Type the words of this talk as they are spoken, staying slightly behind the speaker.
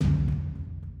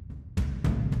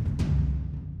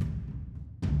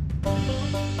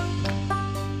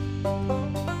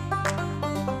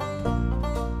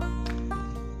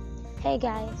Hey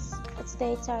guys, it's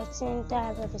day 13,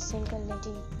 Diary of a Single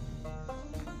Lady.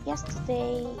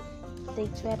 Yesterday, day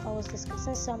 12, I was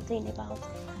discussing something about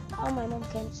how my mom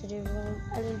came to the room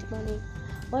early in the morning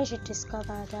when she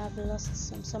discovered that I've lost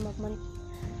some sum of money.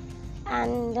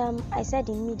 And I said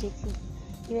immediately.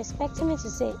 You expecting me to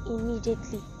say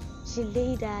immediately? She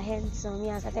laid her hands on me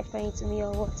and started praying to me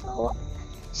or what?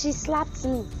 She slapped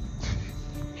me.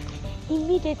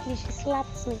 Immediately, she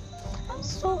slapped me. I'm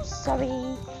so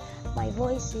sorry. My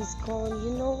voice is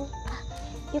gone.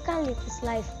 You can't live this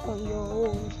life on your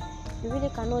own. You really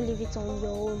cannot live it on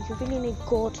your own. You really need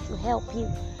God to help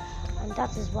you. And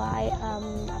that is why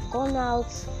I've gone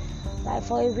out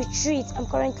for a retreat. I'm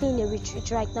currently in a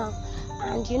retreat right now.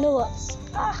 And you know what?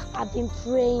 I've been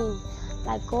praying.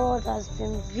 Like God has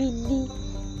been really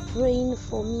praying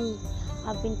for me.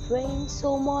 I've been praying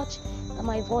so much that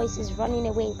my voice is running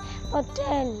away. But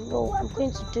then, no, I'm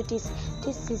going to do this.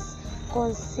 This is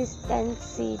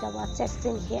consistency that we're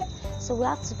testing here. So we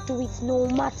have to do it no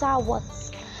matter what.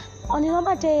 On a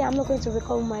normal day, I'm not going to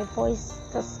record my voice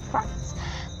just cracked.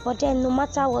 But then, no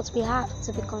matter what, we have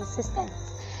to be consistent.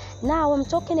 Now, I'm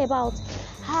talking about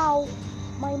how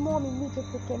my mom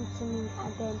immediately came to me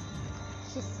and then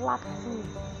she slapped me.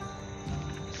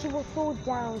 She was so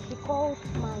down. She called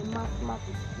my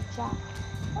mathematics teacher,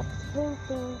 explained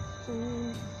things to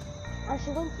me, and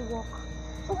she went to work.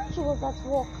 So when she was at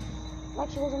work, like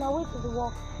she was on her way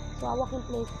to our working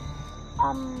place,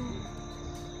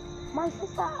 my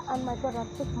sister and my brother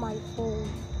took my phone.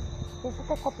 They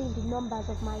started copying the numbers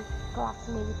of my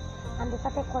classmates and they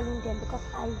started calling them because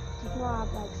I did not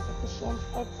have sufficient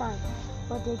airtime,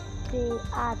 but they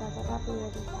had at that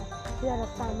period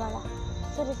of time rather.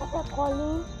 So they started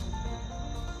calling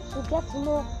to get to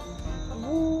know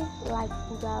who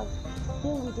would have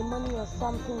been with the money or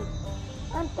something.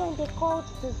 And then they called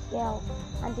this girl,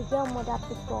 and the girl mother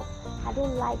picked up. I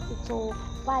don't like it, so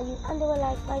why you? And they were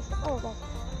like, my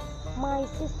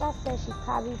sister said she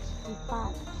carried the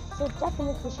bag, so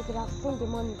definitely she could have seen the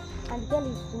money. And the girl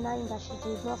is denying that she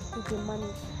did not see the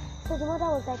money. So the mother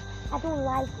was like, I don't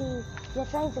like this. You're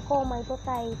trying to call my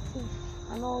daughter a thief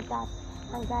and all that.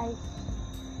 And guys,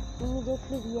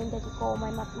 immediately we ended the call.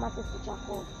 My mathematics teacher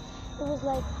called. It was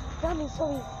like, Grammy,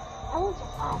 sorry, I want to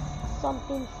ask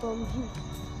something from you.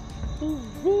 Is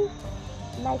this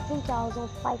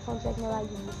 19,500 naira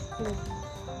you misplaced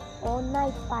or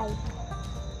 95?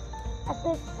 I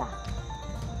said, sir,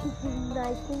 it is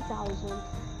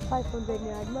 19,500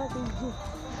 naira, nothing you.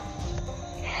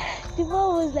 The man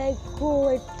was like,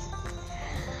 God,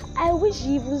 I wish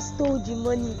he even stole the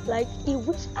money. Like, he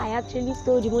wish I actually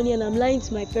stole the money and I'm lying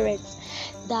to my parents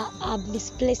that I've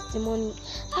misplaced the money.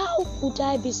 How could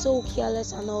I be so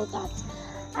careless and all that?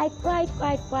 I cried.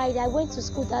 I went to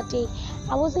school that day.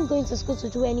 I wasn't going to school to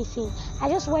do anything. I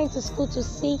just went to school to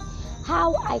see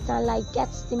how I can get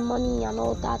the money and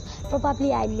all that.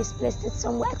 Probably I misplaced it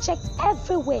somewhere. I checked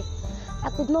everywhere. I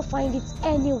could not find it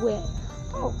anywhere.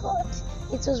 Oh God,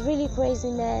 it was really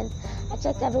crazy, man. I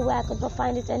checked everywhere. I could not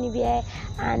find it anywhere.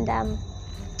 And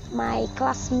my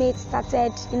classmates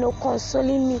started,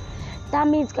 consoling me. That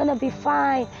means it's gonna be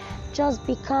fine. Just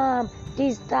be calm.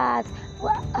 This, that.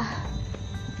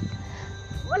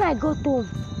 When I got home,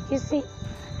 you see,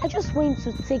 I just went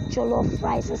to take jollof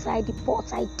rice inside the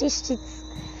pot. I dished it.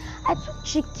 I took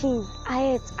chicken.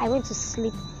 I ate. I went to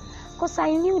sleep. Because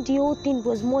I knew the whole thing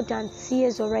was more than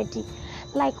tears already.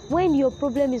 Like when your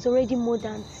problem is already more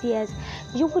than tears,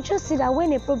 you will just see that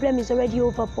when a problem is already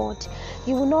overboard,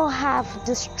 you will not have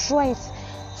the strength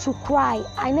to cry.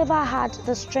 I never had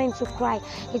the strength to cry.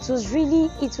 It was really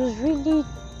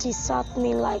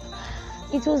disheartening. Like,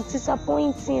 it was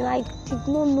disappointing. I did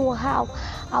not know how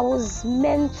I was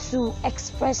meant to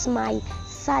express my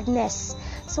sadness.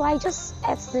 So I just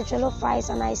ate the jollof rice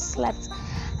and I slept.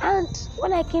 And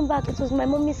when I came back, it was my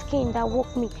mommy's cane that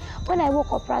woke me. When I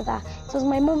woke up, rather, it was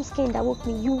my mom's cane that woke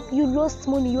me. You lost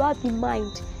money. You have the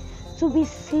mind to be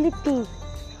sleeping.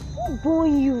 Who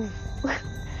born you?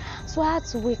 So I had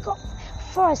to wake up.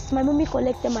 First, my mommy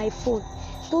collected my phone.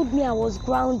 Told me I was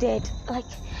grounded. Like,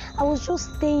 I was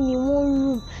just staying in one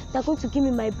room. They're going to give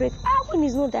me my break. When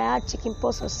it's not that I had chicken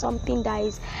pox or something that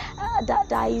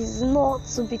is not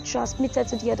to be transmitted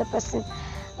to the other person.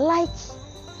 Like,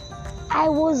 I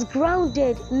was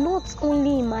grounded not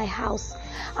only in my house.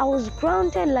 I was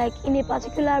grounded in a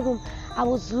particular room. I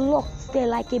was locked there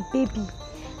like a baby.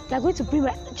 They're going to bring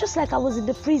just like I was in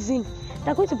the prison.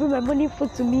 They're going to bring my morning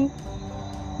food to me,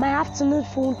 my afternoon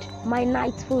food, my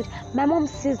night food. My mom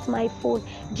seized my phone.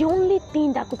 The only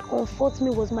thing that could comfort me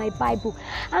was my Bible.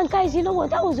 And guys, you know what?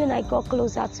 That was when I got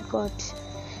closer to God.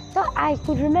 So I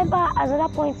could remember at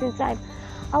that point in time,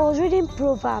 I was reading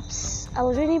Proverbs.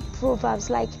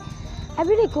 Like, I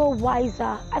really got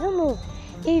wiser. I don't know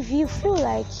if you feel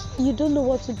like you don't know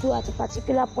what to do at a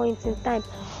particular point in time,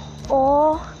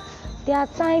 or there are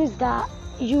times that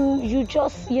you're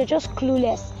just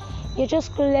clueless.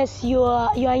 You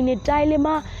are in a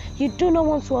dilemma. You do not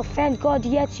want to offend God,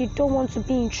 yet you don't want to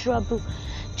be in trouble.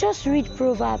 Just read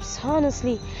Proverbs.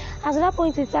 Honestly, at that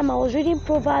point in time, I was reading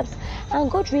Proverbs, and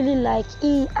God really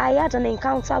I had an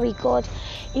encounter with God.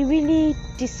 He really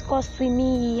discussed with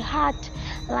me. He had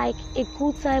like a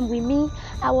good time with me.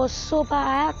 I was sober.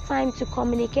 I had time to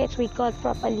communicate with God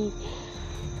properly.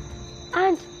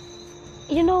 And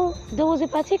you know, there was a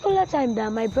particular time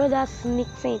that my brother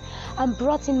sneaked in and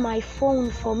brought in my phone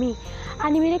for me,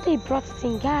 and immediately brought it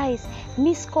in. Guys,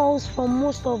 missed calls from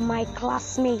most of my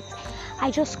classmates. I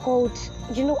just called.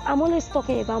 You know, I'm always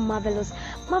talking about Marvelous.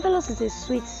 Marvelous is a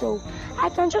sweet soul. I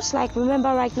can just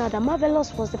remember right now that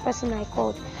Marvelous was the person I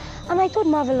called, and I told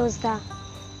Marvelous that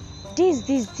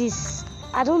this.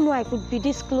 I don't know I could be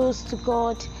this close to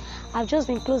God. I've just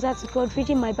been closer to God,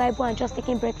 reading my Bible and just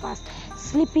taking breakfast,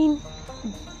 sleeping,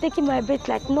 taking my break.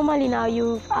 Like normally now,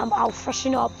 I'll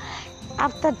freshen up.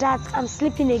 After that, I'm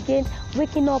sleeping again,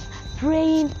 waking up,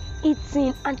 praying,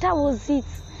 eating, and that was it.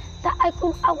 That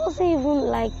I wasn't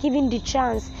even given the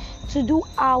chance to do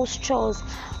house chores.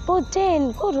 But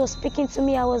then God was speaking to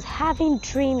me. I was having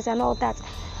dreams and all that.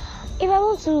 If I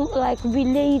want to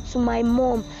relay it to my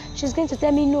mom, she's going to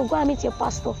tell me, no, go and meet your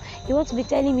pastor. You want to be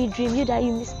telling me you that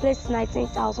you misplaced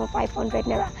 19,500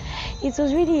 naira. It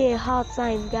was really a hard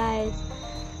time, guys.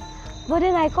 But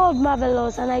then I called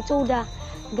Marvelous and I told her,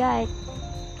 guy,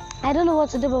 I don't know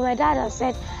what to do, but my dad has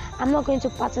said I'm not going to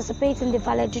participate in the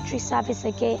valedictory service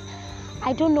again.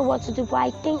 I don't know what to do,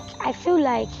 but I feel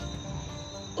like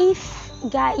if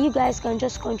you guys can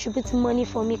just contribute money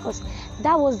for me, because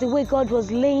that was the way God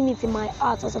was laying it in my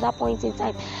heart at that point in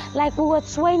time. Like, we were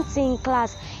 20 in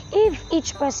class. If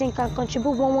each person can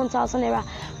contribute 1,000 naira,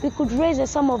 we could raise a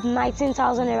sum of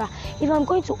 19,000 naira. If I'm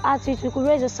going to add to it, we could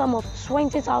raise a sum of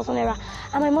 20,000 naira,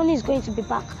 and my money is going to be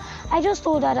back. I just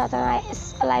told her that,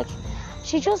 and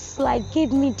she just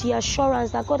gave me the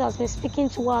assurance that God has been speaking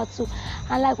to her too,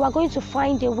 and we're going to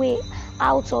find a way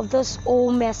out of this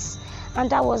whole mess. And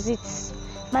that was it.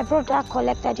 My brother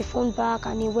collected the phone back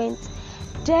and he went.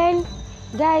 Then,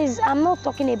 guys, I'm not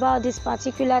talking about this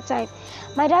particular time.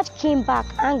 My dad came back,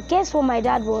 and guess what my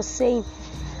dad was saying?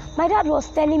 My dad was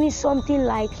telling me something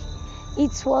like,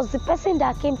 it was the person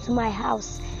that came to my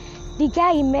house, the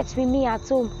guy he met with me at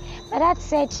home. My dad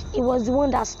said he was the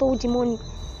one that stole the money.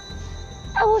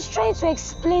 I was trying to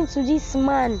explain to this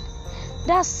man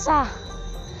that, sir,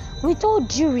 with all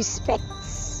due respect,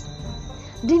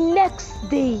 the next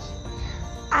day,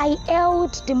 I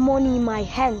held the money in my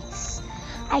hands.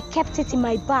 I kept it in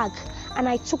my bag and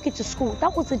I took it to school.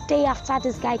 That was the day after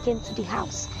this guy came to the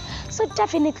house. So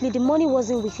definitely the money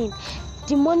wasn't with him.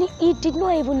 The money, it did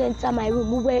not even enter my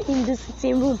room. We were in the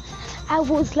sitting room. I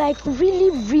was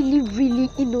really, really, really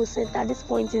innocent at this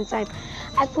point in time.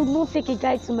 I could not take a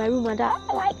guy to my room and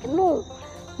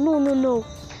no.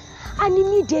 And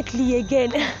immediately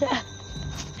again,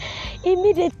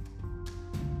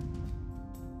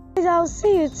 I'll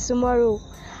see you tomorrow.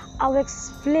 I'll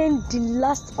explain the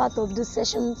last part of the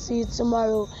session to you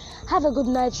tomorrow. Have a good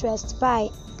night rest. Bye.